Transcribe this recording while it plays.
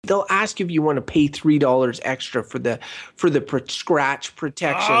they'll ask if you want to pay $3 extra for the scratch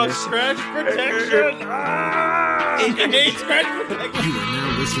protection. Oh, scratch protection! I hate scratch protection. You are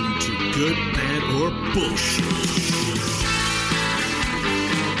now listening to Good, Bad, or Bullshit.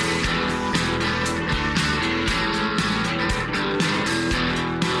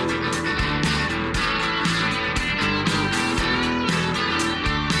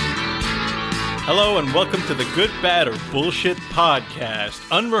 Hello and welcome to the Good, Bad, or Bullshit podcast.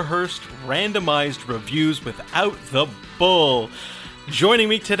 Unrehearsed, randomized reviews without the bull. Joining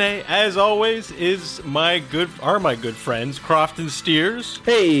me today, as always, is my good friends, Crofton Steers.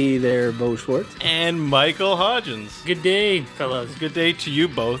 Hey there, Bo Schwartz. And Michael Hodgins. Good day, fellas. Good day to you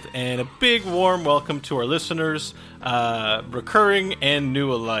both, and a big warm welcome to our listeners, recurring and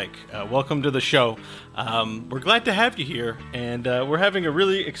new alike. Welcome to the show. We're glad to have you here, and we're having a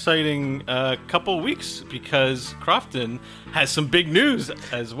really exciting couple weeks because Crofton has some big news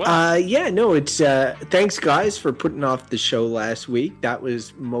as well. It's thanks guys for putting off the show last week. That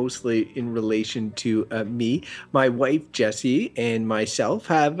was mostly in relation to me. My wife Jessie and myself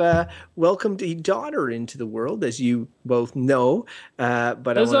have welcomed a daughter into the world, as you both know.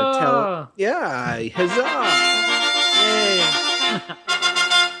 But huzzah! I want to tell, huzzah! Yay!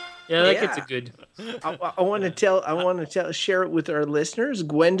 Yeah, that gets a good. I want to share it with our listeners.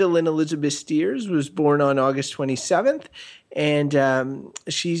 Gwendolyn Elizabeth Steers was born on August 27th, and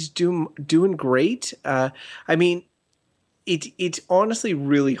she's doing great. It's honestly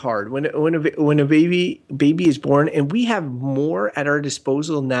really hard when a baby is born, and we have more at our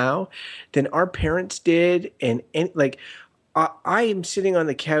disposal now than our parents did, and like. I am sitting on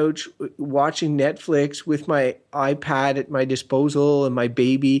the couch watching Netflix with my iPad at my disposal and my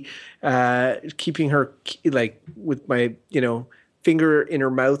baby, keeping her like with my, finger in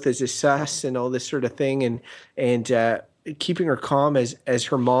her mouth as a sus and all this sort of thing. And keeping her calm as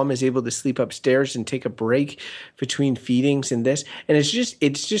her mom is able to sleep upstairs and take a break between feedings and this. And it's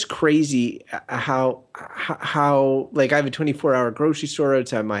just crazy how like I have a 24-hour grocery store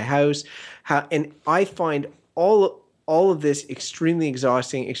outside my house. And I find all of this extremely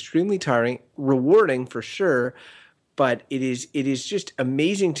exhausting, extremely tiring, rewarding for sure, but it is just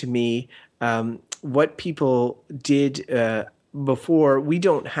amazing to me what people did before. We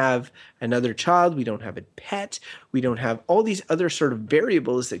don't have another child, we don't have a pet, we don't have all these other sort of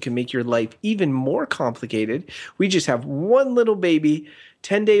variables that can make your life even more complicated. We just have one little baby,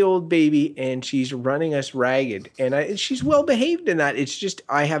 10-day-old baby, and she's running us ragged, and she's well behaved in that. It's just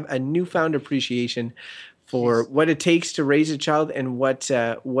I have a newfound appreciation for what it takes to raise a child and what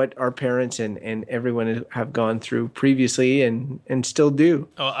our parents and everyone have gone through previously and still do.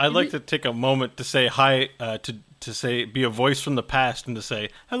 Oh, I'd like to take a moment to say hi, to say be a voice from the past and to say,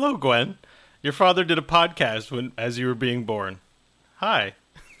 hello, Gwen. Your father did a podcast as you were being born. Hi.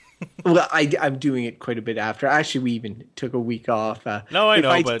 Well, I'm doing it quite a bit after. Actually, we even took a week off. No, I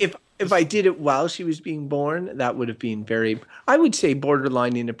know, but if I did it while she was being born, that would have been very, I would say,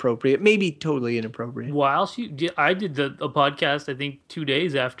 borderline inappropriate, maybe totally inappropriate. I did a podcast, I think, 2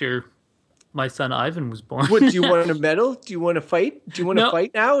 days after my son Ivan was born. What, do you want to medal? Do you want to fight? Do you want to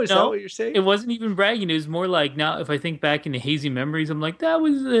fight now? Is that what you're saying? It wasn't even bragging. It was more like, now if I think back into hazy memories, I'm like, that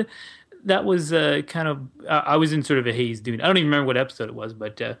was kind of, I was in sort of a haze, dude. I don't even remember what episode it was,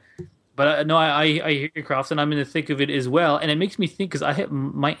 but no, I hear you, Crofton. I'm in the thick of it as well, and it makes me think because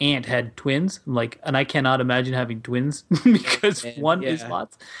my aunt had twins, and I cannot imagine having twins because one is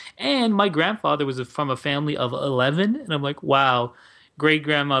lots. And my grandfather was from a family of 11, and I'm like, wow, great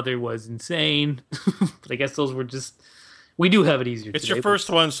grandmother was insane. But I guess those were just. We do have it easier. It's today, your first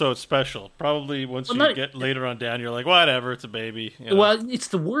one, so it's special. Probably once you get later on down, you're like, whatever, it's a baby. Well, it's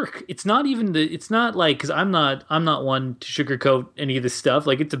the work. It's not even it's not like, because I'm not one to sugarcoat any of this stuff.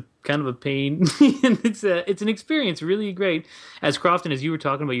 Like, it's a kind of a pain. And it's an experience, really great. As Crofton, as you were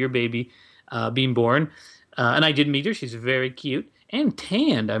talking about your baby being born, and I did meet her. She's very cute and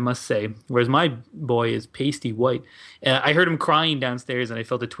tanned, I must say, whereas my boy is pasty white. I heard him crying downstairs, and I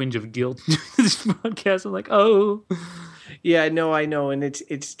felt a twinge of guilt during this podcast. I'm like, oh. Yeah, no, I know, and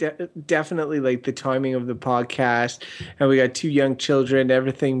it's definitely like the timing of the podcast, and we got two young children.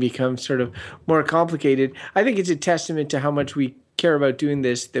 Everything becomes sort of more complicated. I think it's a testament to how much we care about doing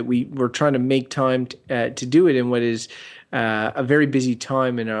this, that we're trying to make time to do it in what is a very busy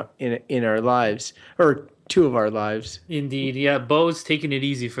time in our lives, or two of our lives. Indeed, yeah. Bo's taking it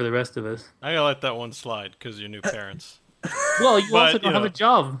easy for the rest of us. I gotta let that one slide because you're new parents. Well, you also But, don't have a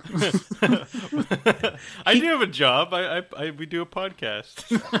job. I do have a job. We do a podcast.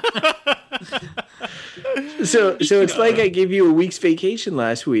 So it's like I gave you a week's vacation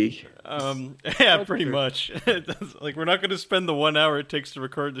last week. Yeah, pretty much. Like, we're not going to spend the 1 hour it takes to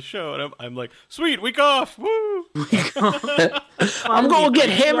record the show, and I'm like, sweet, week off, woo! I'm going to get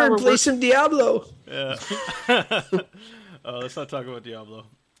hammered and play some Diablo. Yeah. Let's not talk about Diablo.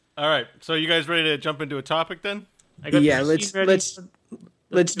 All right, so you guys ready to jump into a topic then? Yeah, let's do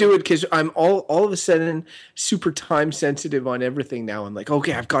it, because I'm all of a sudden super time sensitive on everything now. I'm like,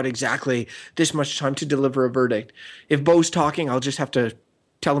 okay, I've got exactly this much time to deliver a verdict. If Bo's talking, I'll just have to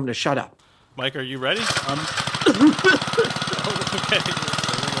tell him to shut up. Mike, are you ready? Okay. Some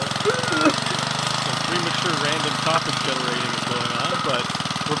premature random topic generating is going on, but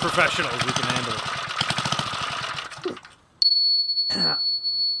we're professionals. We can handle it.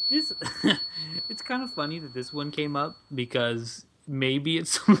 It's kind of funny that this one came up because maybe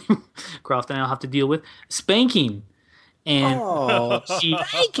it's something Croft and I'll have to deal with. Spanking. And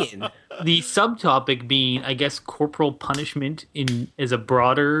spanking. The subtopic being, I guess, corporal punishment as a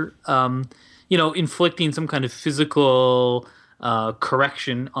broader, inflicting some kind of physical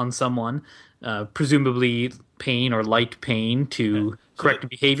correction on someone, presumably pain or light pain to correct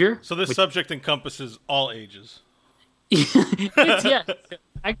behavior. So this subject encompasses all ages. It's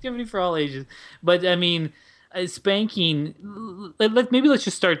activity for all ages. But I mean, spanking. Maybe let's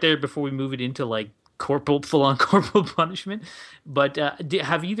just start there before we move it into like full-on corporal punishment. But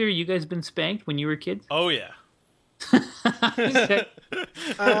have either of you guys been spanked when you were kids? Oh yeah.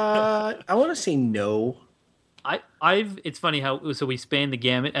 I want to say no. It's funny how we span the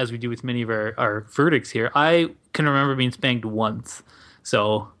gamut as we do with many of our verdicts here. I can remember being spanked once.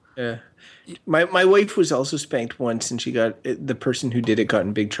 So yeah. My wife was also spanked once, and the person who did it got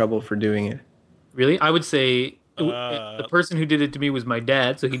in big trouble for doing it. Really? I would say the person who did it to me was my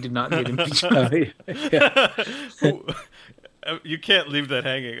dad, so he did not get in big trouble. You can't leave that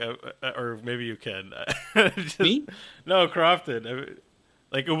hanging, or maybe you can. Me? No, Crofton.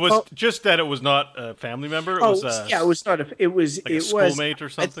 Like, it was just that it was not a family member. It was it was not a. It was like a schoolmate or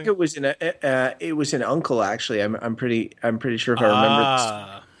something. I think it was an uncle, actually. I'm pretty sure if I remember this.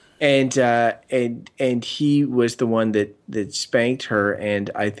 And he was the one that spanked her, and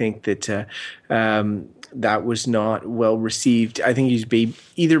I think that that was not well received. I think he was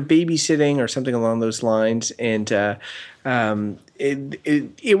either babysitting or something along those lines, and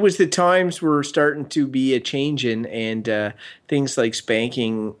it was the times were starting to be a change in, and things like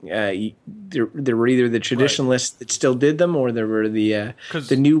spanking. There were either the traditionalists that still did them, or there were the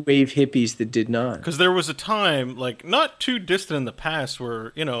new wave hippies that did not. Because there was a time, like not too distant in the past,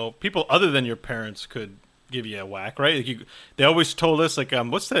 where people other than your parents could give you a whack, right? Like they always told us, like,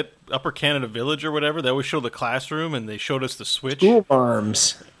 what's that Upper Canada Village or whatever? They always showed the classroom, and they showed us the switch. School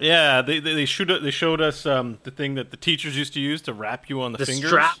arms. Yeah, they showed us the thing that the teachers used to use to wrap you on the fingers.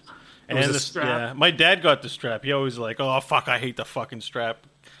 Strap. And strap. Yeah, my dad got the strap. He always like, oh fuck, I hate the fucking strap.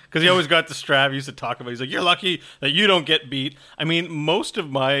 Because he always got the strap. He used to talk about. He's like, you're lucky that you don't get beat. I mean, most of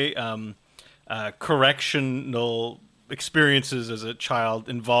my correctional experiences as a child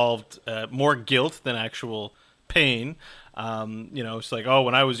involved more guilt than actual pain. It's like, oh,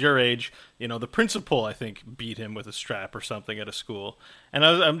 when I was your age, the principal, I think, beat him with a strap or something at a school. And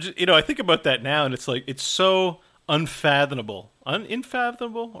I'm just, I think about that now, and it's like, it's so unfathomable.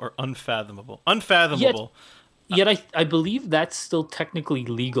 Unfathomable. Yet I believe that's still technically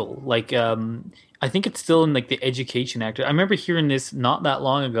legal. Like, I think it's still in like the Education Act. I remember hearing this not that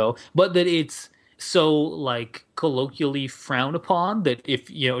long ago, but that it's so like colloquially frowned upon that if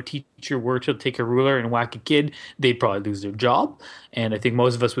a teacher were to take a ruler and whack a kid, they'd probably lose their job. And I think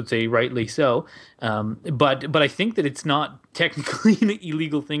most of us would say rightly so. But I think that it's not technically an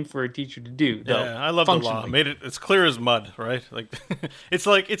illegal thing for a teacher to do. Yeah, I love the law. Made it as clear as mud, right? Like it's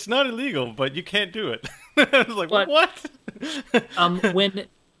not illegal, but you can't do it. It's like, what?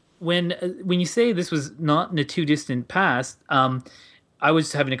 When you say this was not in the too distant past, I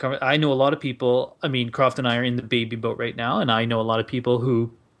was having a conversation. I know a lot of people. I mean, Croft and I are in the baby boat right now, and I know a lot of people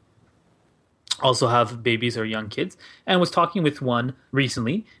who also have babies or young kids. And was talking with one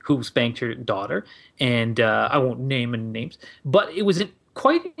recently who spanked her daughter, and I won't name any names, but it was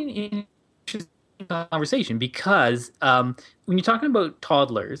quite an interesting conversation because when you're talking about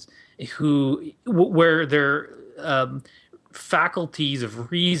toddlers where their faculties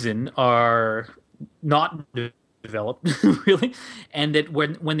of reason are not developed really, and that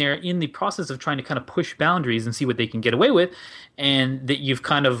when they're in the process of trying to kind of push boundaries and see what they can get away with, and that you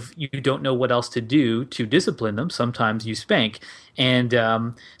don't know what else to do to discipline them, sometimes you spank. And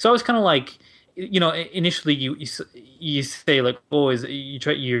so I was kind of like, initially you say like, oh, is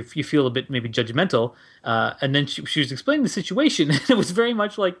you feel a bit maybe judgmental, and then she was explaining the situation, and it was very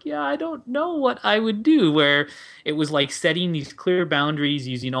much like, yeah, I don't know what I would do. Where it was like setting these clear boundaries,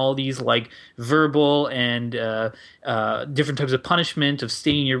 using all these like verbal and different types of punishment of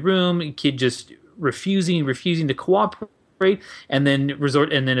staying in your room, kid just refusing to cooperate, and then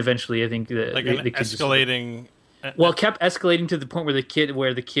eventually I think like the an kid escalating. well, it kept escalating to the point where the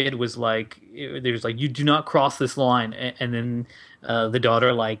kid was like, there was like, you do not cross this line, and then the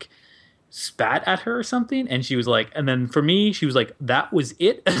daughter like spat at her or something, and she was like, and then for me, she was like, that was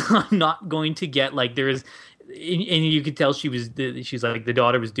it. I'm not going to get like and you could tell she's like the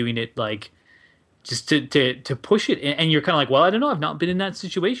daughter was doing it like just to push it, and you're kind of like, well, I don't know, I've not been in that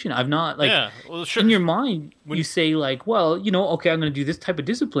situation, I've not like, Yeah, well, sure. in your mind you say like, well, okay, I'm going to do this type of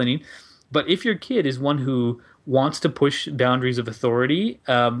disciplining, but if your kid is one who wants to push boundaries of authority,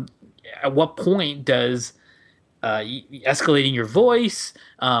 at what point does escalating your voice,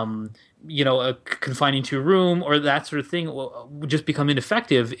 confining to a room or that sort of thing will just become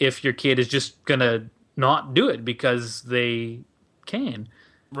ineffective if your kid is just gonna not do it because they can?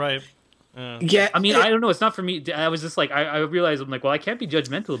 Right. Yeah, I mean, I don't know. It's not for me. I was just like, I realized I'm like, well, I can't be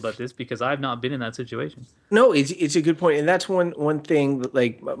judgmental about this because I've not been in that situation. No, it's a good point, and that's one thing that,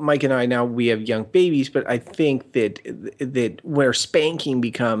 like, Mike and I, now we have young babies, but I think that where spanking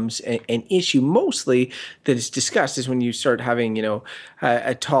becomes an issue mostly that is discussed is when you start having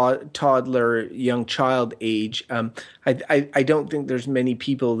a toddler, young child age. I don't think there's many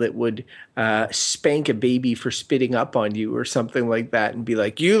people that would spank a baby for spitting up on you or something like that and be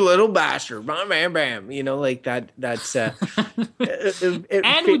like, you little bastard, bam, bam, bam, like that. That's and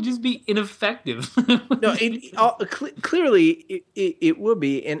would just be ineffective. No, clearly it would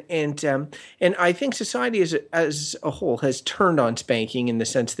be, and I think society as a whole has turned on spanking in the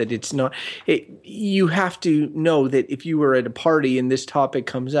sense that it's not. You have to know that if you were at a party and this topic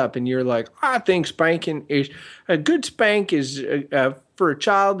comes up and you're like, I think spanking is a good spank is for a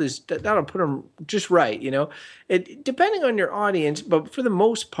child is that'll put them just right, depending on your audience, but for the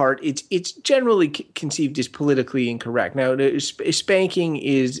most part, it's generally conceived as politically incorrect. Now, spanking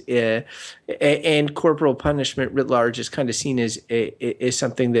is and corporal punishment writ large is kind of seen as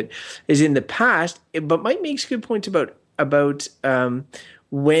something that is in the past, but Mike makes good points about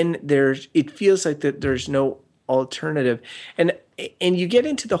when it feels like that there's no alternative, and you get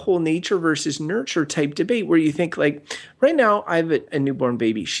into the whole nature versus nurture type debate where you think, like, right now I have a newborn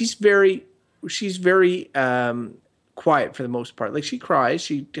baby. She's very quiet for the most part. Like, she cries,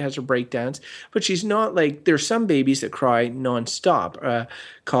 she has her breakdowns, but she's not like, there's some babies that cry nonstop,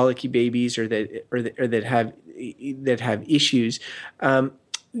 colicky babies or that have issues.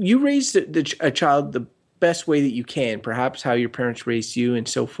 You raise a child the best way that you can, perhaps how your parents raised you and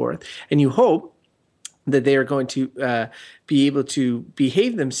so forth, and you hope that they are going to be able to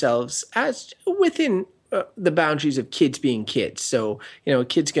behave themselves as within the boundaries of kids being kids. So, a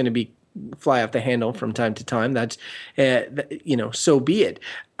kid's going to be fly off the handle from time to time. That's, so be it.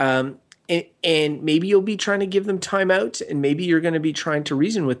 And maybe you'll be trying to give them time out, and maybe you're going to be trying to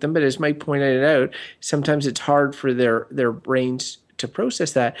reason with them. But as Mike pointed out, sometimes it's hard for their brains to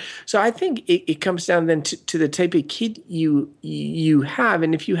process that. So I think it comes down then to the type of kid you have,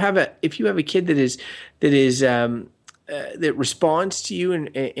 and if you have a kid that responds to you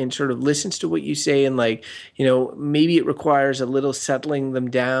and sort of listens to what you say, and like, maybe it requires a little settling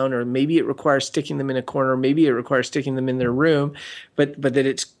them down, or maybe it requires sticking them in a corner, or maybe it requires sticking them in their room, but that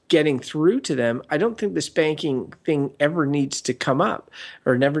it's getting through to them. I don't think the spanking thing ever needs to come up,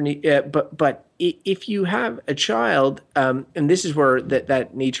 or never need. But if you have a child, and this is where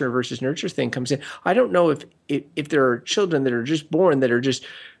that nature versus nurture thing comes in. I don't know if there are children that are just born that are just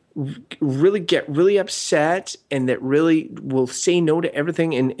really get really upset and that really will say no to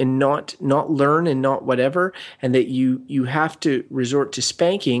everything and not learn and not whatever, and that you have to resort to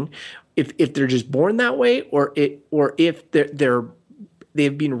spanking if they're just born that way, or if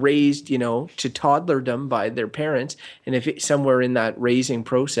they've been raised, to toddlerdom by their parents, and if it's somewhere in that raising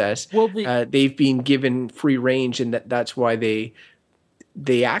process, they've been given free range, and that's why they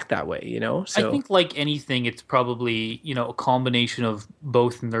act that way, So I think, like anything, it's probably a combination of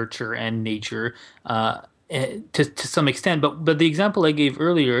both nurture and nature, to some extent. But the example I gave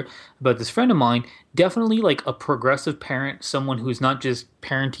earlier about this friend of mine, definitely like a progressive parent, someone who's not just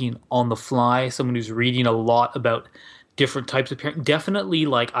parenting on the fly, someone who's reading a lot about different types of parent, definitely,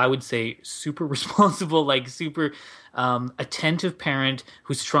 like, I would say super responsible, like super attentive parent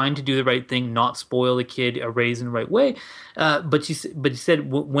who's trying to do the right thing, not spoil the kid, raise in the right way. But you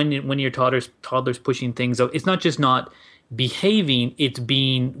said when your toddler's pushing things out, it's not just not behaving, it's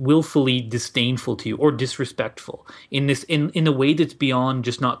being willfully disdainful to you or disrespectful in a way that's beyond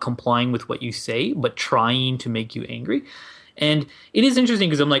just not complying with what you say, but trying to make you angry. And it is interesting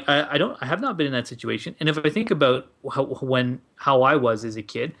because I'm like, I have not been in that situation. And if I think about how I was as a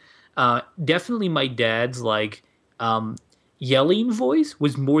kid, definitely my dad's like yelling voice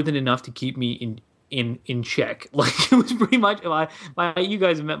was more than enough to keep me in check. Like it was pretty much you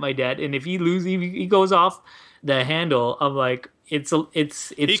guys have met my dad, and if he goes off the handle, I'm like it's he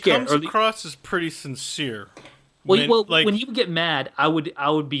scary. comes across as pretty sincere. When he would get mad, I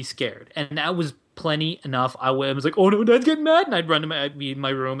would be scared, and that was plenty enough. I was like, oh no, Dad's getting mad, and I'd be in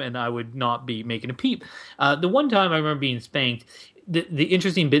my room, and I would not be making a peep. The one time I remember being spanked. The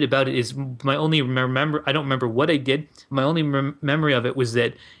interesting bit about it is my only I don't remember what I did. My only memory of it was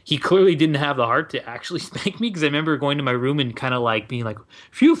that he clearly didn't have the heart to actually spank me, because I remember going to my room and kind of like being like,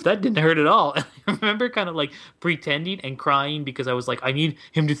 phew, that didn't hurt at all. And I remember kind of like pretending and crying because I was like, I need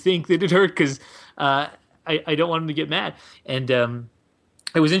him to think that it hurt because I don't want him to get mad. And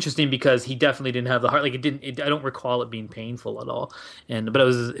it was interesting because he definitely didn't have the heart. Like I don't recall it being painful at all. But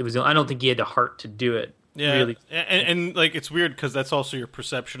it was. I don't think he had the heart to do it. Yeah, really. And like it's weird because that's also your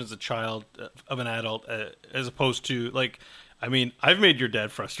perception as a child of an adult, as opposed to like, I mean, I've made your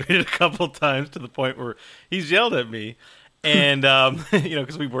dad frustrated a couple times to the point where he's yelled at me, and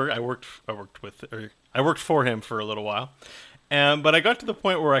because I worked for him for a little while, but I got to the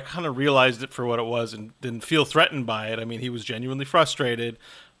point where I kind of realized it for what it was and didn't feel threatened by it. I mean, he was genuinely frustrated.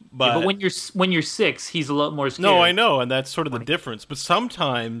 But when you're 6, he's a lot more scared. No, I know, and that's sort of the difference. But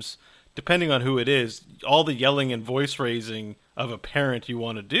sometimes, depending on who it is, all the yelling and voice raising of a parent you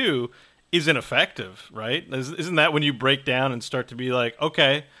want to do isn't effective, right? Isn't that when you break down and start to be like,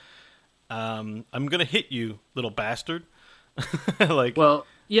 okay, I'm going to hit you, little bastard? Like, well,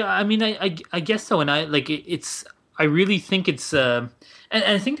 yeah, I mean, I guess so. And I really think it's, and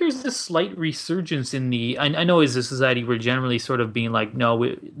I think there's this slight resurgence in I know as a society we're generally sort of being like,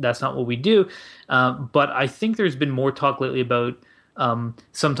 no, that's not what we do. But I think there's been more talk lately about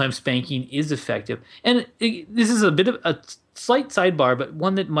sometimes spanking is effective. And this is a bit of a slight sidebar, but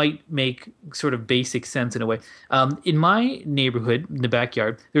one that might make sort of basic sense in a way. In my neighborhood, in the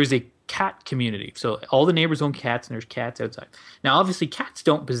backyard, there's a cat community. So all the neighbors own cats, and there's cats outside. Now, obviously, cats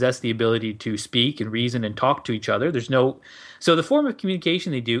don't possess the ability to speak and reason and talk to each other. So the form of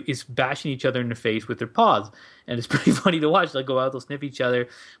communication they do is bashing each other in the face with their paws. And it's pretty funny to watch. They'll go out, they'll sniff each other.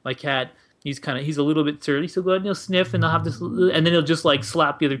 My cat, he's a little bit surly, so go ahead and he'll sniff, and they'll have this, and then he'll just like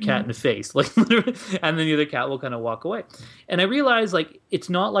slap the other cat in the face, like, and then the other cat will kind of walk away. And I realize like it's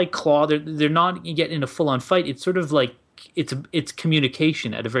not like claw; they're not getting in a full on fight. It's sort of like it's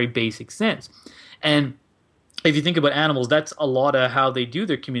communication at a very basic sense. And if you think about animals, that's a lot of how they do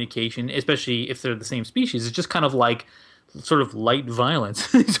their communication, especially if they're the same species. It's just kind of like sort of light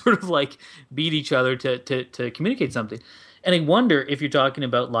violence. They sort of like beat each other to communicate something. And I wonder if you're talking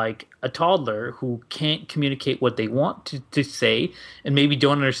about like a toddler who can't communicate what they want to say and maybe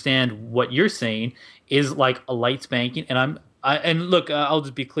don't understand what you're saying, is like a light spanking. And look, I'll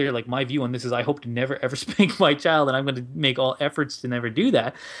just be clear. Like my view on this is, I hope to never ever spank my child, and I'm going to make all efforts to never do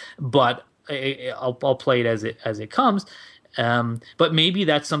that. But I'll play it as it comes. But maybe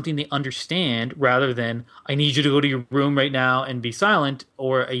that's something they understand, rather than I need you to go to your room right now and be silent,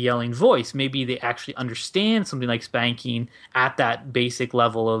 or a yelling voice. Maybe they actually understand something like spanking at that basic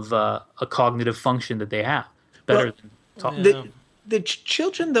level of a cognitive function that they have better than talking. The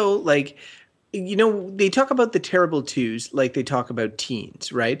children, though, like, they talk about the terrible twos like they talk about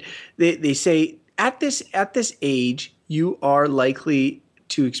teens, right? They say at this age you are likely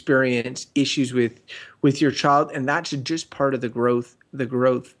to experience issues with your child, and that's just part of the growth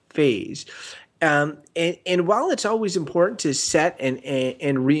phase. And while it's always important to set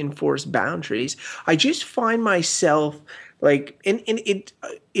and reinforce boundaries, I just find myself like, and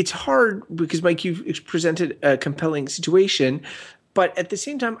it's hard because, Mike, you've presented a compelling situation, but at the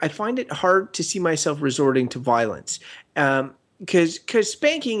same time, I find it hard to see myself resorting to violence. Because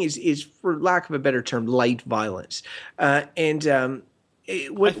spanking is, for lack of a better term, light violence. What happens?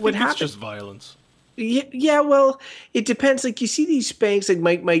 It's just violence. Yeah, well, it depends. Like, you see these spanks,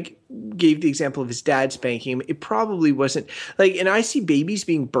 like Mike gave the example of his dad spanking him. It probably wasn't like, and I see babies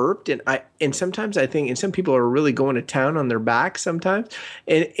being burped, and sometimes I think, and some people are really going to town on their back sometimes,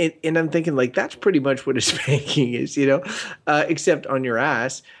 and I'm thinking like that's pretty much what a spanking is, except on your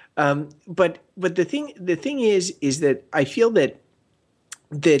ass. But the thing is that I feel that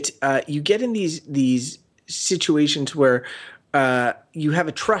you get in these situations where you have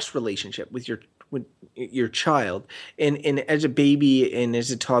a trust relationship with your child, and as a baby and as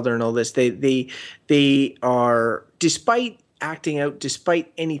a toddler and all this, they are despite acting out,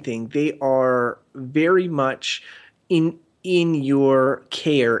 despite anything, they are very much in your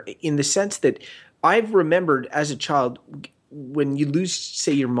care, in the sense that I've remembered as a child, when you lose,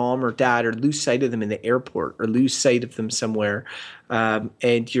 say, your mom or dad, or lose sight of them in the airport, or lose sight of them somewhere,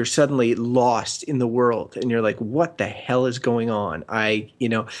 and you're suddenly lost in the world, and you're like, what the hell is going on? I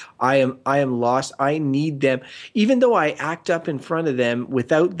am lost. I need them. Even though I act up in front of them,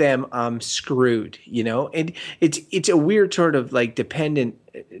 without them, I'm screwed, and it's a weird sort of like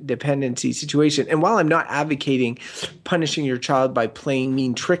dependency situation. And while I'm not advocating punishing your child by playing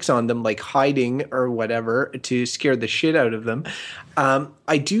mean tricks on them, like hiding or whatever to scare the shit out of them,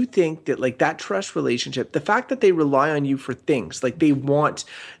 I do think that, like, that trust relationship, the fact that they rely on you for things, like they want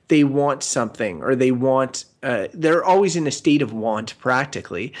something, or they're always in a state of want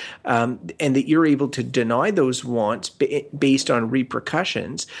practically, and that you're able to deny those wants based on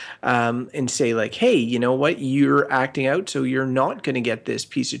repercussions, and say, like, hey, you know what, you're acting out, so you're not going to get this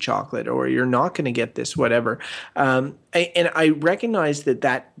piece of chocolate, or you're not going to get this whatever. And I recognize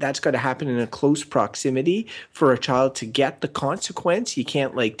that's got to happen in a close proximity for a child to get the consequence. You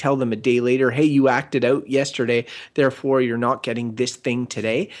can't, like, tell them a day later, hey, you acted out yesterday, therefore you're not getting this thing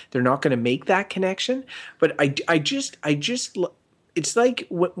today. They're not going to make that connection. But I just it's like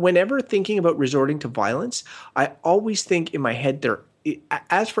whenever thinking about resorting to violence, I always think in my head,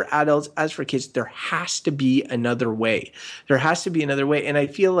 as for adults, as for kids, there has to be another way. There has to be another way. And I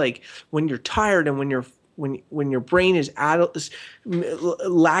feel like when you're tired, and when your brain is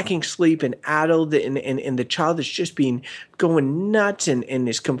lacking sleep and addled, and the child is just going nuts and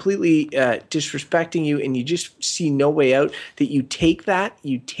is completely disrespecting you, and you just see no way out, that you take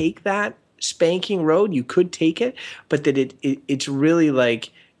that spanking road. You could take it, but that it's really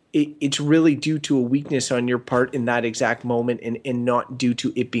like it's really due to a weakness on your part in that exact moment, and not due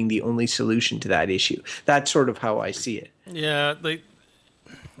to it being the only solution to that issue. That's sort of how I see it. Yeah,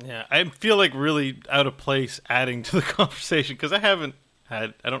 I feel like really out of place adding to the conversation, because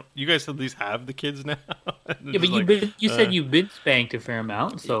you guys at least have the kids now. Yeah, but you said you've been spanked a fair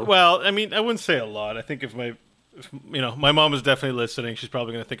amount, so. Well, I mean, I wouldn't say a lot. I think if my mom is definitely listening, she's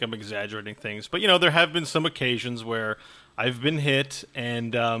probably going to think I'm exaggerating things. But, there have been some occasions where I've been hit,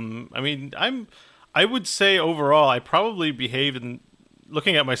 and, I would say overall, I probably behaved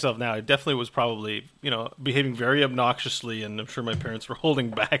looking at myself now, I definitely was probably, behaving very obnoxiously, and I'm sure my parents were holding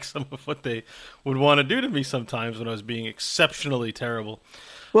back some of what they would want to do to me sometimes when I was being exceptionally terrible.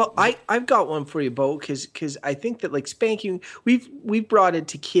 Well, I've got one for you, Bo, because I think that, like, spanking, we've brought it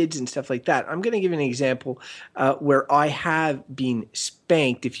to kids and stuff like that. I'm going to give an example where I have been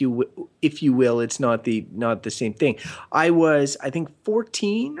spanked, if you will. It's not the same thing. I was, I think,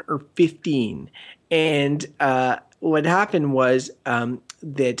 14 or 15, and what happened was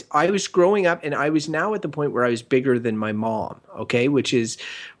that I was growing up, and I was now at the point where I was bigger than my mom. Okay, which is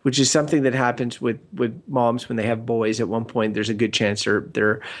something that happens with moms when they have boys. At one point, there's a good chance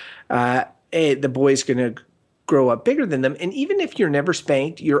the boy's going to grow up bigger than them. And even if you're never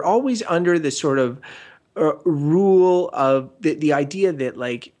spanked, you're always under the sort of rule of the idea that,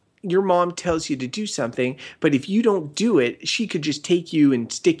 like, your mom tells you to do something, but if you don't do it, she could just take you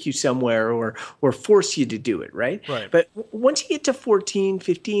and stick you somewhere, or force you to do it, right? Right. But once you get to 14,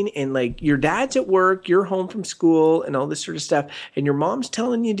 15, and, like, your dad's at work, you're home from school and all this sort of stuff, and your mom's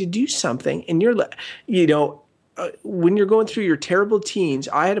telling you to do something, and you're like, when you're going through your terrible teens,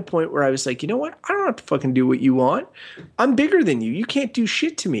 I had a point where I was like, you know what? I don't have to fucking do what you want. I'm bigger than you. You can't do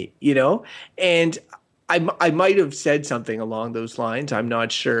shit to me, And I might have said something along those lines. I'm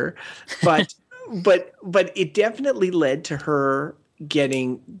not sure, but it definitely led to her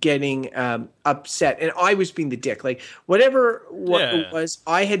getting upset, and I was being the dick. Like, whatever it was,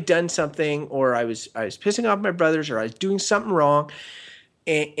 I had done something, or I was pissing off my brothers, or I was doing something wrong,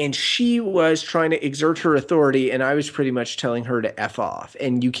 and she was trying to exert her authority, and I was pretty much telling her to F off,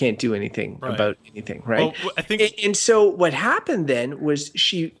 and you can't do anything about anything, right? Well, I think, and so what happened then was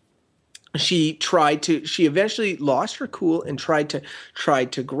she eventually lost her cool and tried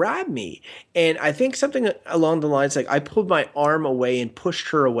to grab me. And I think something along the lines, like, I pulled my arm away and pushed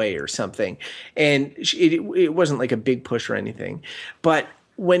her away or something. And it wasn't like a big push or anything. But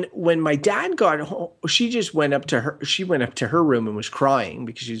when my dad got home, she went up to her room and was crying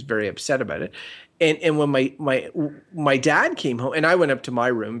because she was very upset about it. And when my dad came home, and I went up to my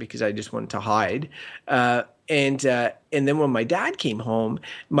room because I just wanted to hide. And then when my dad came home,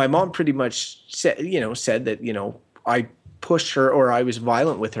 my mom pretty much said that, I pushed her, or I was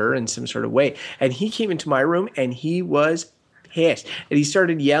violent with her in some sort of way. And he came into my room, and he was pissed, and he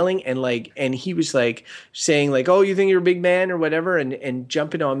started yelling, and he was like saying, like, oh, you think you're a big man or whatever, and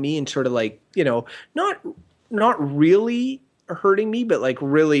jumping on me, and sort of like, not not really hurting me, but like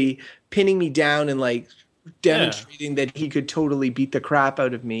really pinning me down and like demonstrating that he could totally beat the crap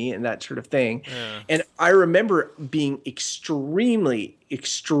out of me and that sort of thing. Yeah. And I remember being extremely,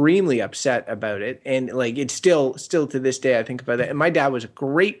 extremely upset about it. And like, it's still to this day, I think about that. And my dad was a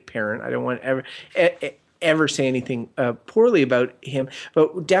great parent. I don't want to ever say anything poorly about him,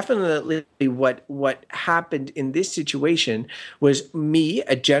 but definitely what happened in this situation was me,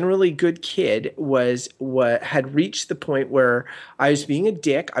 a generally good kid, was what had reached the point where I was being a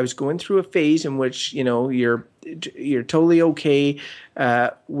dick. I was going through a phase in which, you know, you're totally okay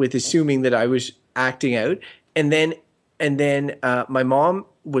with assuming that I was acting out, and then my mom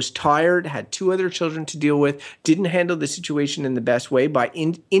was tired, had two other children to deal with, didn't handle the situation in the best way by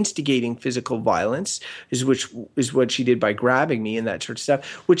instigating physical violence, is what she did by grabbing me and that sort of stuff,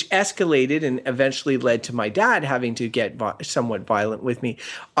 which escalated and eventually led to my dad having to get somewhat violent with me.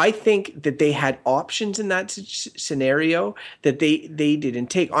 I think that they had options in that scenario that they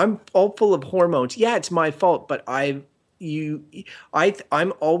didn't take. I'm all full of hormones. Yeah, it's my fault, but I'm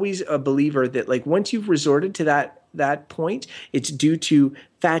always a believer that like once you've resorted to that point, it's due to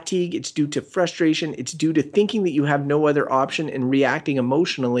fatigue, it's due to frustration, it's due to thinking that you have no other option and reacting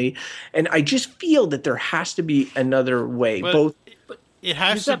emotionally. And I just feel that there has to be another way. But it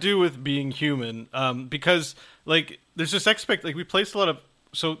has to do with being human, because like there's this we place a lot of.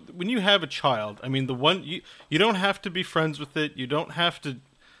 So when you have a child, I mean, you don't have to be friends with it. You don't have to.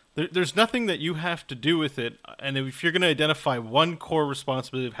 There's nothing that you have to do with it. And if you're going to identify one core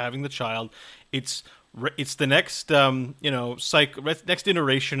responsibility of having the child, it's the next, next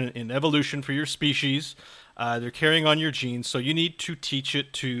iteration in evolution for your species. They're carrying on your genes, so you need to teach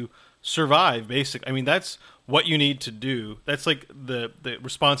it to survive. I mean, that's what you need to do. That's like the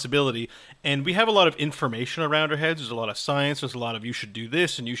responsibility. And we have a lot of information around our heads. There's a lot of science. There's a lot of you should do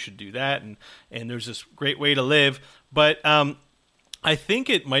this and you should do that, and there's this great way to live. But I think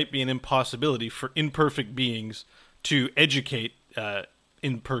it might be an impossibility for imperfect beings to educate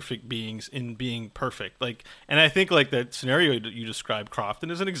imperfect beings in being perfect. And I think like that scenario that you described,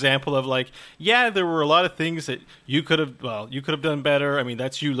 Crofton, is an example of like, yeah, there were a lot of things that you could have done better. I mean,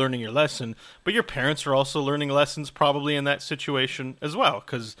 that's you learning your lesson, but your parents are also learning lessons probably in that situation as well.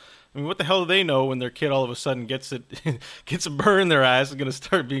 Because I mean, what the hell do they know when their kid all of a sudden gets a burn in their ass and going to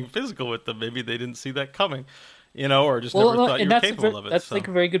start being physical with them? Maybe they didn't see that coming. Or just never thought you were capable of it. That's like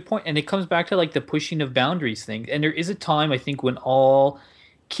a very good point. And it comes back to like the pushing of boundaries thing. And there is a time, I think, when all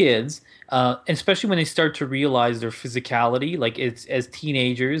kids, and especially when they start to realize their physicality, like it's as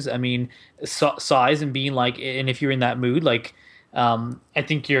teenagers, I mean, size and being like, and if you're in that mood, like, I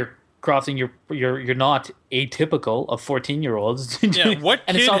think you're not atypical of 14-year-olds. Yeah, what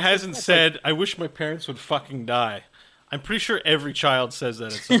kid hasn't said, I wish my parents would fucking die? I'm pretty sure every child says that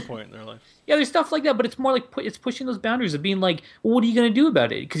at some point in their life. Yeah, there's stuff like that, but it's more like it's pushing those boundaries of being like, well, what are you going to do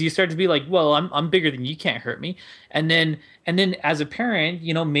about it? Because you start to be like, well, I'm bigger than you, can't hurt me. And then as a parent,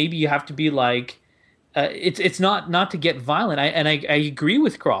 maybe you have to be like, it's not to get violent. I agree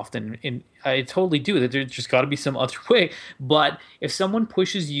with Crofton, and I totally do that. There's just got to be some other way. But if someone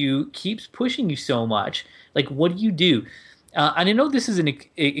keeps pushing you so much, like, what do you do? And I know this is an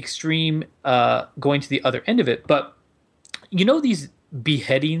extreme going to the other end of it, but these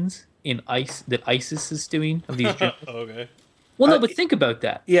beheadings that ISIS is doing of these journalists? Okay. Well, no, but think about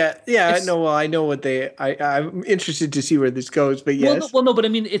that. Yeah. No, well, I know what I'm interested to see where this goes, but yes. Well, no, but I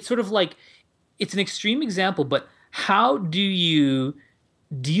mean, it's sort of like, it's an extreme example, but how do you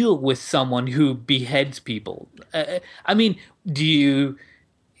deal with someone who beheads people? I mean, do you...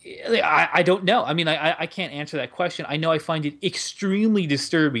 I don't know. I mean, I can't answer that question. I know I find it extremely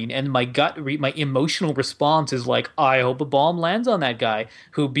disturbing, and my my emotional response is like, I hope a bomb lands on that guy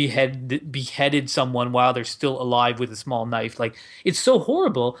who beheaded someone while they're still alive with a small knife. Like, it's so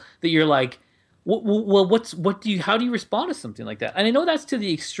horrible that you're like, well, how do you respond to something like that? And I know that's to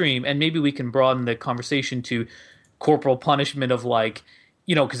the extreme, and maybe we can broaden the conversation to corporal punishment of like,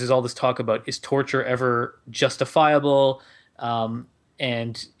 because there's all this talk about, is torture ever justifiable?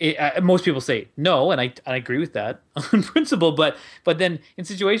 And most people say no, and I agree with that in principle. But then in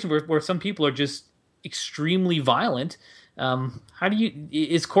situations where some people are just extremely violent,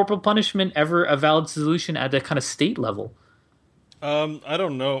 is corporal punishment ever a valid solution at the kind of state level? I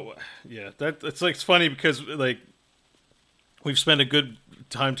don't know. Yeah, it's funny because like we've spent a good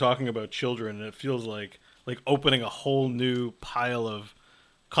time talking about children, and it feels like opening a whole new pile of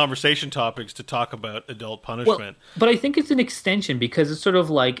conversation topics to talk about adult punishment. Well, but I think it's an extension, because it's sort of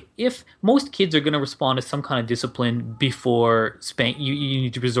like, if most kids are going to respond to some kind of discipline before you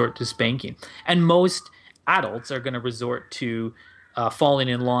need to resort to spanking, and most adults are going to resort to falling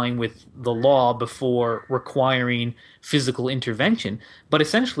in line with the law before requiring physical intervention. But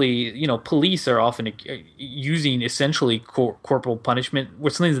essentially, police are often using essentially corporal punishment,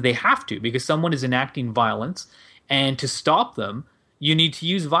 which something that they have to because someone is enacting violence, and to stop them, you need to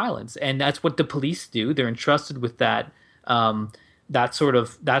use violence, and that's what the police do. They're entrusted with that sort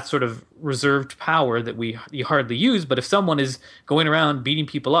of reserved power that you hardly use. But if someone is going around beating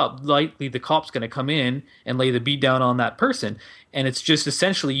people up, likely the cop's going to come in and lay the beat down on that person, and it's just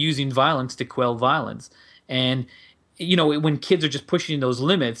essentially using violence to quell violence. And when kids are just pushing those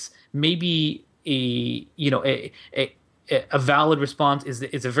limits, maybe a valid response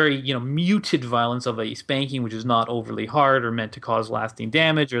is a very muted violence of a spanking, which is not overly hard or meant to cause lasting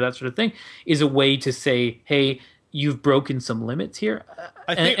damage or that sort of thing, is a way to say, hey, you've broken some limits here.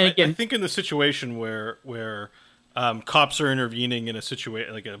 I think in the situation where cops are intervening in a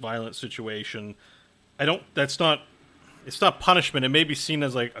situation like a violent situation, it's not punishment. It may be seen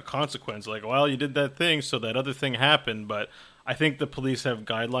as like a consequence, like, well, you did that thing, so that other thing happened. But I think the police have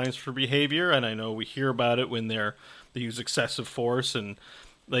guidelines for behavior, and I know we hear about it when they use excessive force, and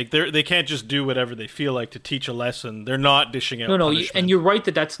like they can't just do whatever they feel like to teach a lesson. They're not dishing out punishment. And you're right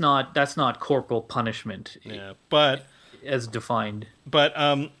that's not corporal punishment. Yeah, but as defined. But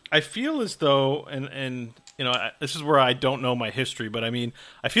I feel as though, and this is where I don't know my history, but I mean,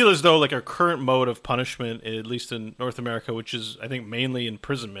 I feel as though like our current mode of punishment, at least in North America, which is I think mainly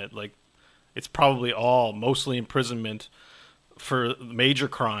imprisonment, like it's probably mostly imprisonment for major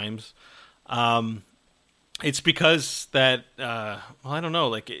crimes. It's because that I don't know,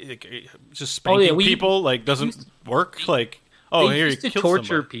 like just spanking people like doesn't work. Like here you kill torture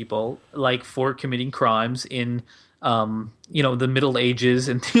somebody. People like for committing crimes in the Middle Ages,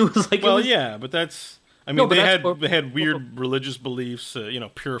 and it was like but that's. I mean, they had weird religious beliefs,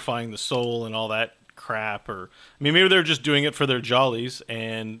 purifying the soul and all that crap. Or I mean, maybe they're just doing it for their jollies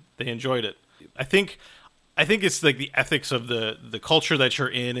and they enjoyed it. I think it's like the ethics of the culture that you're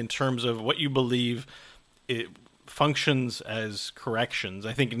in terms of what you believe it functions as corrections.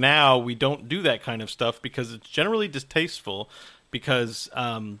 I think now we don't do that kind of stuff because it's generally distasteful. Because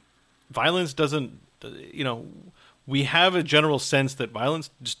violence doesn't, we have a general sense that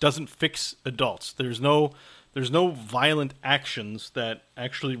violence just doesn't fix adults. There's no violent actions that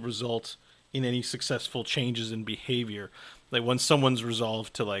actually result in any successful changes in behavior. Like when someone's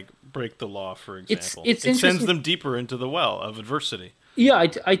resolved to like break the law, for example, it sends them deeper into the well of adversity. Yeah,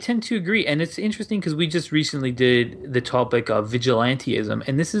 I tend to agree. And it's interesting because we just recently did the topic of vigilantism,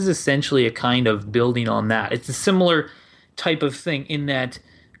 and this is essentially a kind of building on that. It's a similar type of thing in that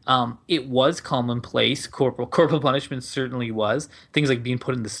it was commonplace. Corporal punishment certainly was. Things like being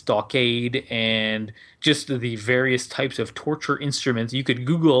put in the stockade and just the various types of torture instruments. You could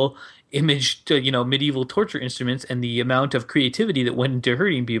Google image medieval torture instruments, and the amount of creativity that went into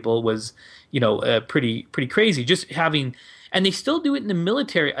hurting people was pretty crazy. Just having, and they still do it in the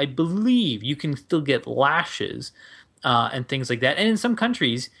military. I believe you can still get lashes and things like that. And in some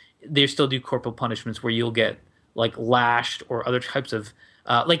countries, they still do corporal punishments where you'll get like lashed or other types of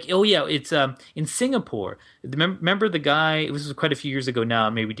it's in Singapore. Remember the guy? This was quite a few years ago now.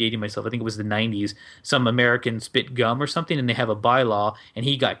 I'm maybe dating myself. I think it was the 90s. Some American spit gum or something, and they have a bylaw, and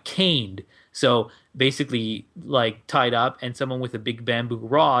he got caned. So basically, like tied up, and someone with a big bamboo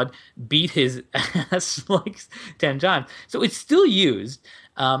rod beat his ass like 10 times. So it's still used.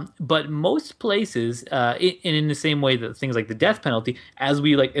 But most places, in the same way that things like the death penalty, as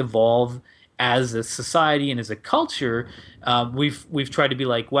we like evolve as a society and as a culture, we've tried to be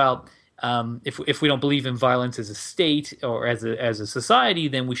like, well, if we don't believe in violence as a state or as a society,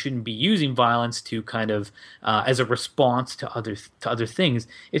 then we shouldn't be using violence to kind of as a response to other things.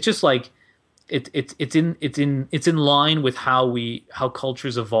 It's just like it's in line with how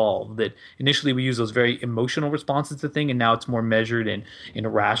cultures evolve. That initially we use those very emotional responses to thing, and now it's more measured and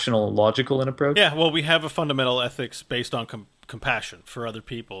rational and logical in approach. Yeah, well, we have a fundamental ethics based on compassion for other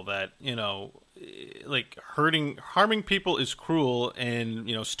people. That like harming people is cruel, and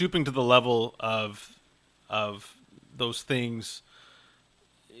stooping to the level of those things.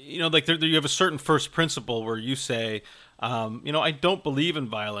 Like you have a certain first principle where you say, I don't believe in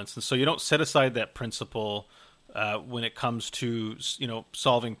violence, and so you don't set aside that principle when it comes to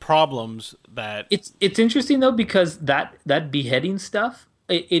solving problems. That it's interesting though, because that beheading stuff,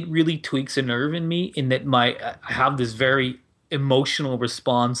 it really tweaks a nerve in me, in that I have this very emotional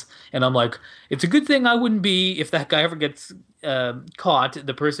response, and I'm like, it's a good thing I wouldn't be, if that guy ever gets caught,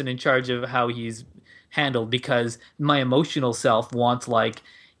 the person in charge of how he's handled, because my emotional self wants, like,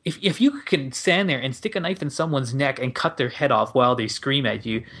 if you can stand there and stick a knife in someone's neck and cut their head off while they scream at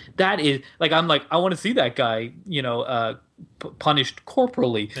you, that is like, I'm like, I want to see that guy punished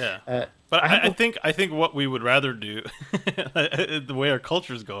corporally. Yeah. Uh, But I have I think what we would rather do, the way our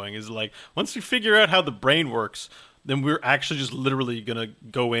culture is going, is like once we figure out how the brain works, then we're actually just literally gonna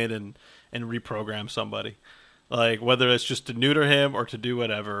go in and reprogram somebody, like whether it's just to neuter him or to do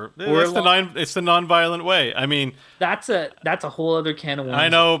whatever. It's the non-violent way. I mean, that's a whole other can of worms. I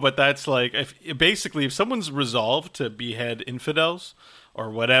know, but that's like if someone's resolved to behead infidels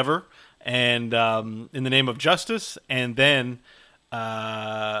or whatever, and in the name of justice, and then.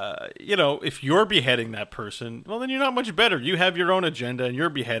 If you're beheading that person, well, then you're not much better. You have your own agenda and you're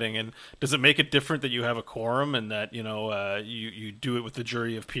beheading. And does it make it different that you have a quorum and that, you do it with the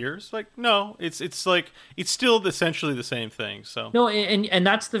jury of peers? Like, no, it's like, it's still essentially the same thing. So No, and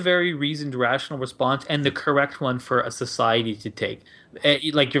that's the very reasoned rational response and the correct one for a society to take.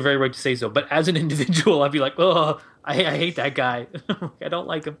 Like, you're very right to say so. But as an individual, I'd be like, oh, I hate that guy. I don't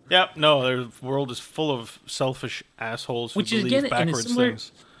like him. Yep, no, the world is full of selfish assholes who believe backwards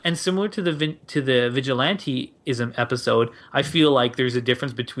things. And similar to the vigilanteism episode, I feel like there's a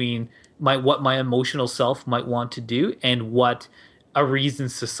difference between what my emotional self might want to do and what a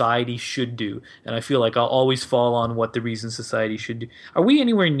reasoned society should do. And I feel like I'll always fall on what the reasoned society should do. Are we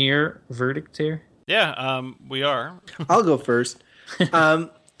anywhere near verdict here? Yeah, we are. I'll go first.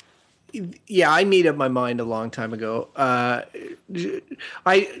 Yeah, I made up my mind a long time ago.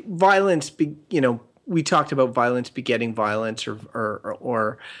 We talked about violence begetting violence,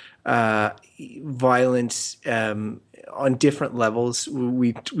 or violence on different levels.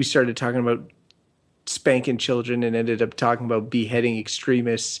 We started talking about spanking children and ended up talking about beheading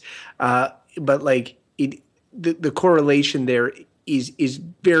extremists. But like the correlation there is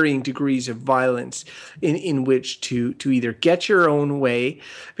varying degrees of violence in which to either get your own way,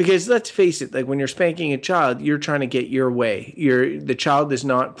 because let's face it, like when you're spanking a child, you're trying to get your way. The child is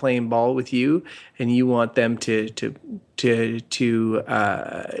not playing ball with you, and you want them to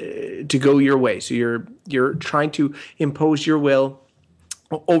go your way. So you're trying to impose your will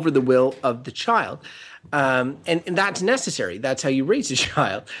over the will of the child. And that's necessary. That's how you raise a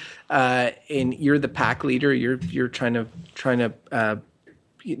child. And you're the pack leader. You're trying to set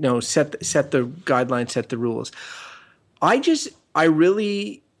the guidelines, set the rules. I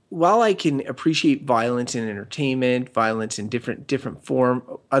really, while I can appreciate violence in entertainment, violence in different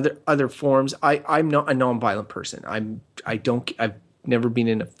other forms, I'm not a nonviolent person. I've never been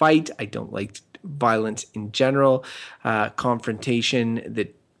in a fight. I don't like violence in general, confrontation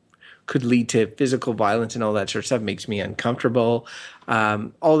that could lead to physical violence and all that sort of stuff makes me uncomfortable.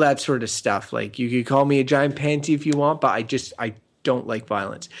 All that sort of stuff. Like, you could call me a giant pansy if you want, but I don't like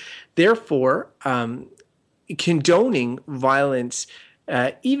violence. Therefore, condoning violence,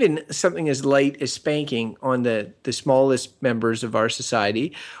 even something as light as spanking on the smallest members of our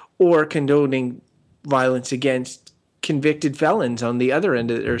society, or condoning violence against convicted felons on the other end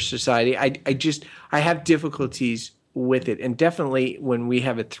of our society, I have difficulties with it. And definitely when we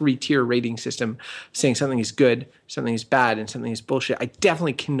have a 3-tier rating system saying something is good, something is bad, and something is bullshit, I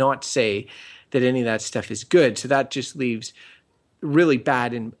definitely cannot say that any of that stuff is good. So that just leaves really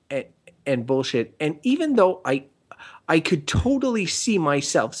bad and bullshit. And even though I could totally see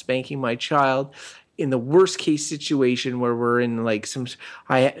myself spanking my child in the worst case situation where we're in like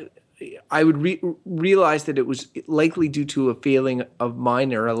I would realize that it was likely due to a failing of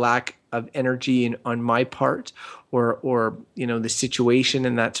mine or a lack of energy on my part, or the situation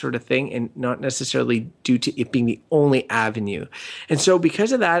and that sort of thing, and not necessarily due to it being the only avenue. And so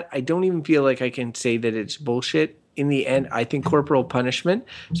because of that, I don't even feel like I can say that it's bullshit. In the end, I think corporal punishment,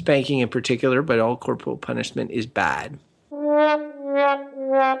 spanking in particular, but all corporal punishment is bad.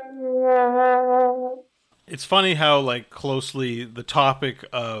 It's funny how like closely the topic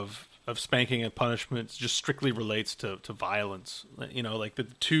of spanking and punishment just strictly relates to violence. Like the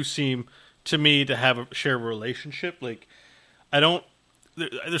two seem to me to have share a relationship. Like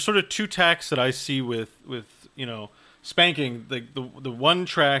there's sort of two tracks that I see with spanking. The one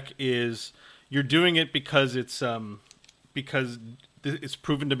track is you're doing it because it's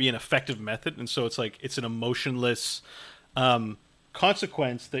proven to be an effective method, and so it's like it's an emotionless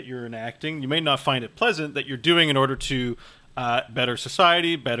consequence that you're enacting. You may not find it pleasant, that you're doing in order to better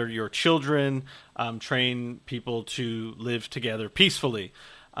society, better your children, train people to live together peacefully.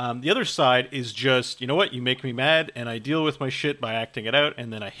 The other side is just, you know what, you make me mad and I deal with my shit by acting it out,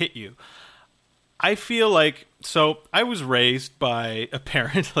 and then I hit you. I feel like, so I was raised by a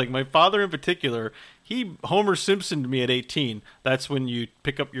parent, like my father in particular, he Homer Simpsoned me at 18. That's when you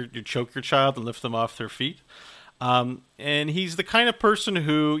pick up you choke your child and lift them off their feet. And he's the kind of person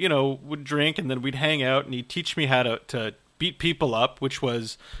who, would drink, and then we'd hang out and he'd teach me how to beat people up, which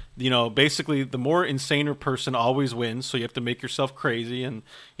was, basically the more insaner person always wins. So you have to make yourself crazy and,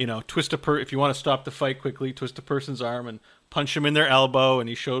 twist if you want to stop the fight quickly, twist a person's arm and punch him in their elbow. And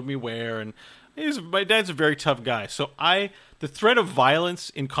he showed me where. And my dad's a very tough guy. So the threat of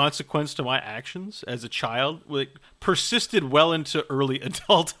violence in consequence to my actions as a child persisted well into early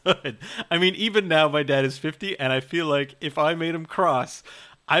adulthood. I mean, even now my dad is 50 and I feel like if I made him cross,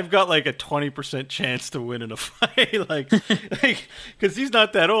 I've got like a 20% chance to win in a fight, because he's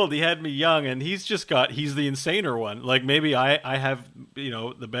not that old. He had me young, and he's the insaner one. Like maybe I have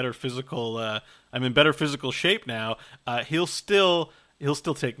the better physical. I'm in better physical shape now. He'll still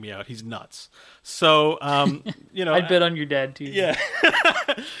take me out. He's nuts. So I'd bet on your dad too. Yeah.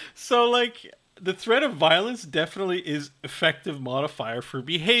 So the threat of violence definitely is effective modifier for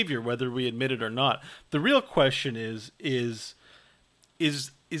behavior, whether we admit it or not. The real question is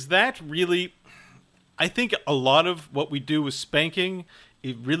that really, I think a lot of what we do with spanking,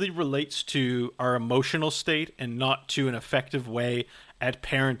 it really relates to our emotional state and not to an effective way at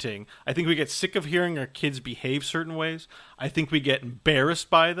parenting. I think we get sick of hearing our kids behave certain ways. I think we get embarrassed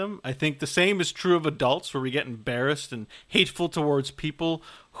by them. I think the same is true of adults, where we get embarrassed and hateful towards people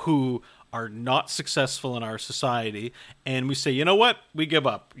who are not successful in our society. And we say, you know what? We give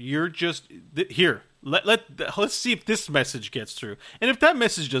up. You're just here. Let's see if this message gets through. And if that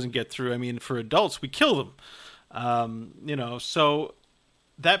message doesn't get through, I mean, for adults, we kill them. So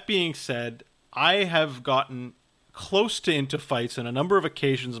that being said, I have gotten close to into fights on a number of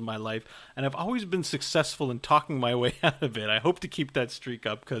occasions in my life, and I've always been successful in talking my way out of it. I hope to keep that streak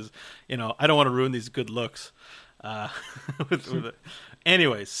up because, I don't want to ruin these good looks. With it.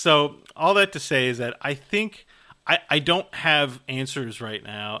 Anyways, so all that to say is that I think I don't have answers right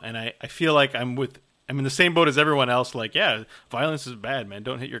now, and I feel like I'm in the same boat as everyone else. Like, yeah, violence is bad, man.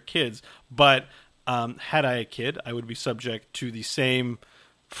 Don't hit your kids. But had I a kid, I would be subject to the same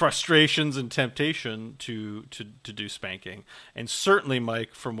frustrations and temptation to do spanking. And certainly,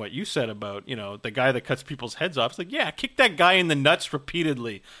 Mike, from what you said about, the guy that cuts people's heads off, it's like, yeah, kick that guy in the nuts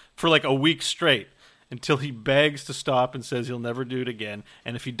repeatedly for like a week straight until he begs to stop and says he'll never do it again.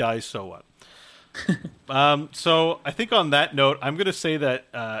 And if he dies, so what? So I think on that note, I'm going to say that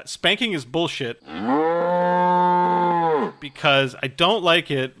spanking is bullshit because I don't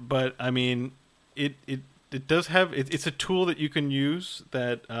like it, but I mean, it does have, it's a tool that you can use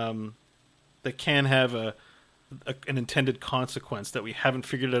that can have an intended consequence that we haven't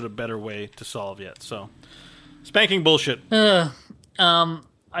figured out a better way to solve yet. So spanking bullshit. I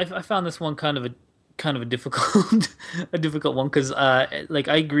found this one kind of a difficult one because I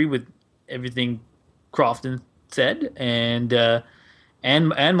agree with everything Crofton said and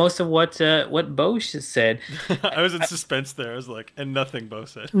most of what Bosch said. I was in suspense there. I was like, and nothing Bo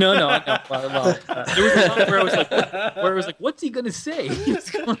said. No. Well, there was a moment where I was like, what's he gonna say? What's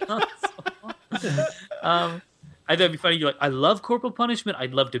going on? I thought it'd be funny. You're like, I love corporal punishment.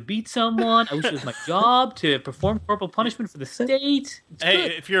 I'd love to beat someone. I wish it was my job to perform corporal punishment for the state. It's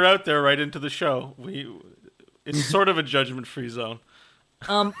good. If you're out there, right into the show. It's sort of a judgment-free zone.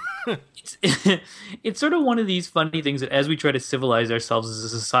 It's sort of one of these funny things that as we try to civilize ourselves as a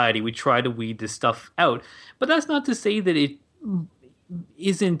society, we try to weed this stuff out. But that's not to say that it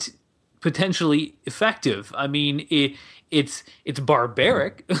isn't potentially effective. I mean, it's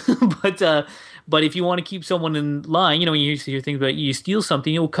barbaric, but if you want to keep someone in line, when you hear things about you steal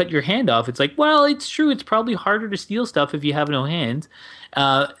something, you'll cut your hand off. It's like, well, it's true. It's probably harder to steal stuff if you have no hands.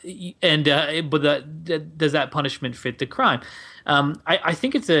 But does that punishment fit the crime? I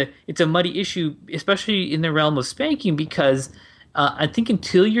think it's a muddy issue, especially in the realm of spanking, because I think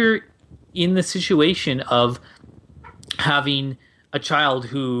until you're in the situation of having a child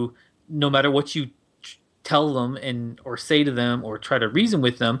who, no matter what you tell them or say to them or try to reason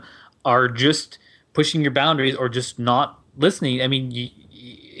with them, are just pushing your boundaries or just not listening. I mean,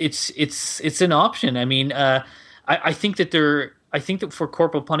 it's an option. I mean, I think that for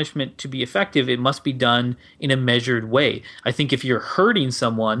corporal punishment to be effective, it must be done in a measured way. I think if you're hurting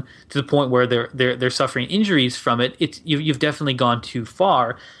someone to the point where they're suffering injuries from it, you've definitely gone too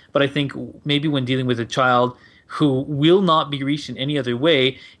far. But I think maybe when dealing with a child who will not be reached in any other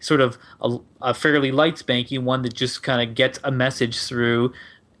way, sort of a fairly light spanking, one that just kind of gets a message through,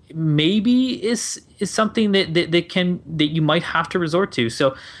 maybe is something that you might have to resort to.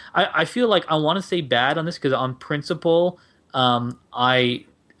 So I feel like I want to say bad on this because on principle, I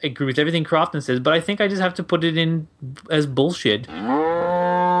agree with everything Crofton says, but I think I just have to put it in as bullshit.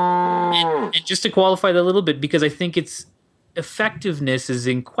 And just to qualify that a little bit, because I think it's effectiveness is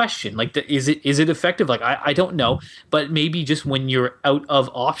in question. Like, is it effective? Like, I don't know, but maybe just when you're out of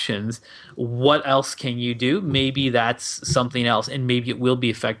options, what else can you do? Maybe that's something else, and maybe it will be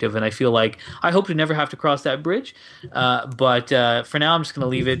effective. And I feel like I hope to never have to cross that bridge. But for now, I'm just going to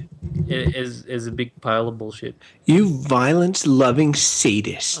leave it as a big pile of bullshit. You violence-loving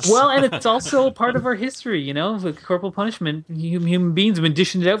sadists. Well, and it's also part of our history, with corporal punishment. Human beings have been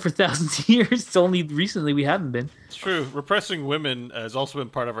dishing it out for thousands of years. It's only recently we haven't been. It's true. Repressing women has also been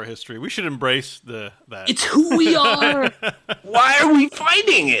part of our history. We should embrace that. It's who we are. Why are we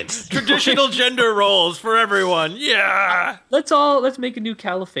fighting it? Traditional gender roles for everyone. Yeah. Let's make a new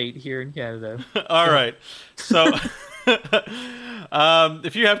caliphate here in Canada. All right. So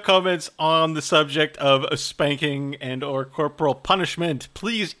if you have comments on the subject of spanking and or corporal punishment,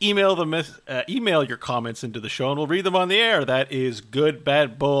 please email your comments into the show and we'll read them on the air. That is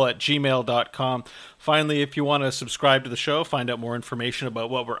goodbadbull@gmail.com. Finally, if you want to subscribe to the show, find out more information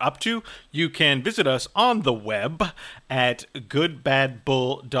about what we're up to, you can visit us on the web at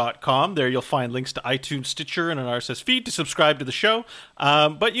goodbadbull.com. There you'll find links to iTunes, Stitcher, and an RSS feed to subscribe to the show.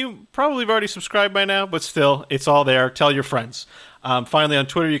 But you probably have already subscribed by now, but still, it's all there. Tell your friends. Finally, on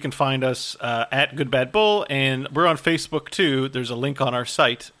Twitter, you can find us at goodbadbull, and we're on Facebook, too. There's a link on our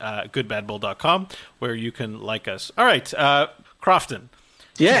site, goodbadbull.com, where you can like us. All right, Crofton.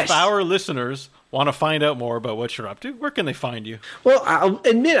 Yes. If our listeners want to find out more about what you're up to, where can they find you? Well, I'll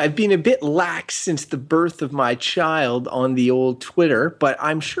admit I've been a bit lax since the birth of my child on the old Twitter, but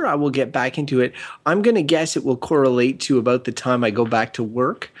I'm sure I will get back into it. I'm going to guess it will correlate to about the time I go back to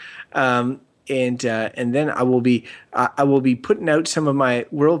work. And then I will be putting out some of my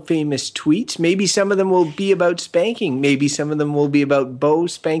world famous tweets. Maybe some of them will be about spanking. Maybe some of them will be about Bo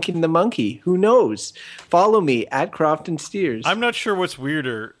spanking the monkey. Who knows? Follow me at Crofton Steers. I'm not sure what's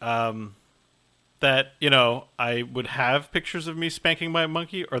weirder. That, I would have pictures of me spanking my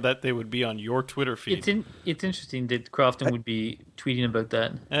monkey, or that they would be on your Twitter feed. It's interesting that Crofton would be tweeting about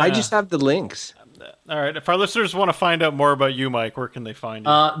that. I just have the links. All right. If our listeners want to find out more about you, Mike, where can they find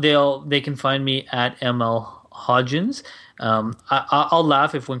you? They can find me at ML Hodgins. I'll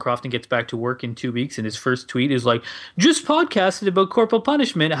laugh if when Crofton gets back to work in 2 weeks and his first tweet is like, just podcasted about corporal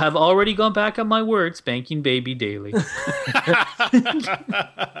punishment, have already gone back on my word, spanking baby daily.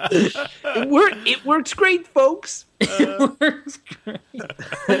 It works great, folks. It works great.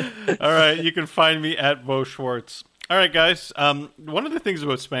 All right. You can find me at Bo Schwartz. All right, guys. One of the things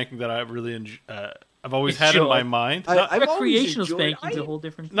about spanking that I really I've always had in my mind. Recreational spanking is a whole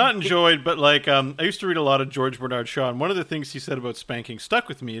different thing. Not enjoyed, but like I used to read a lot of George Bernard Shaw, and one of the things he said about spanking stuck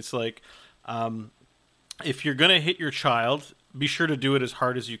with me. It's like, if you're gonna hit your child, be sure to do it as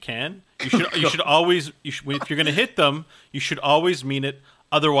hard as you can. If you're gonna hit them, you should always mean it.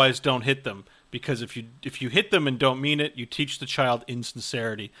 Otherwise, don't hit them, because if you hit them and don't mean it, you teach the child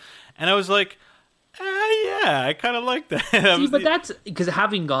insincerity. And I was like, yeah, I kind of like that. See, but that's because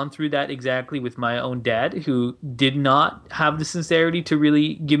having gone through that exactly with my own dad, who did not have the sincerity to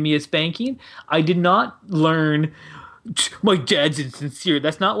really give me a spanking, I did not learn my dad's insincere.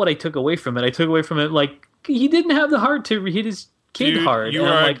 That's not what I took away from it. I took away from it like he didn't have the heart to hit his kid hard.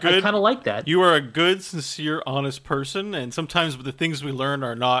 I kind of like that. You are a good, sincere, honest person, and sometimes the things we learn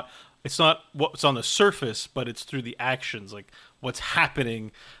are not. It's not what's on the surface, but it's through the actions, like what's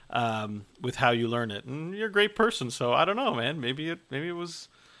happening with how you learn it. And you're a great person, so I don't know, man. Maybe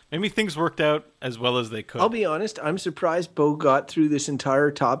things worked out as well as they could. I'll be honest, I'm surprised Bo got through this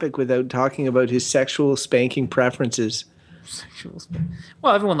entire topic without talking about his sexual spanking preferences.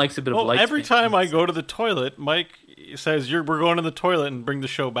 Well, everyone likes a bit of light. Every time I go to the toilet, Mike says we're going to the toilet and bring the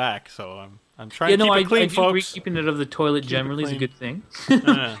show back. So I'm trying to keep it clean, folks. Keeping it of the toilet generally is a good thing.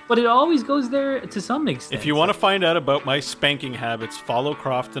 But it always goes there to some extent. If you want to find out about my spanking habits, follow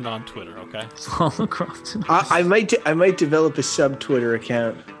Crofton on Twitter, okay? Follow Crofton. I might develop a sub-Twitter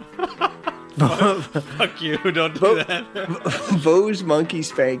account. Fuck you, don't do that. Bo's monkey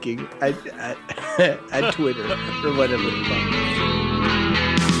spanking at Twitter or whatever it's called.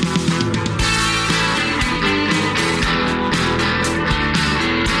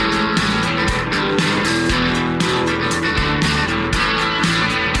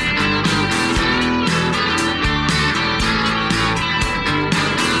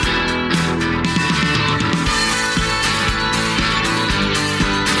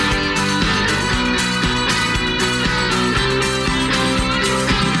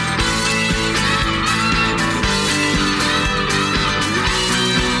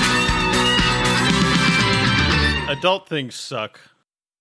 Adult things suck.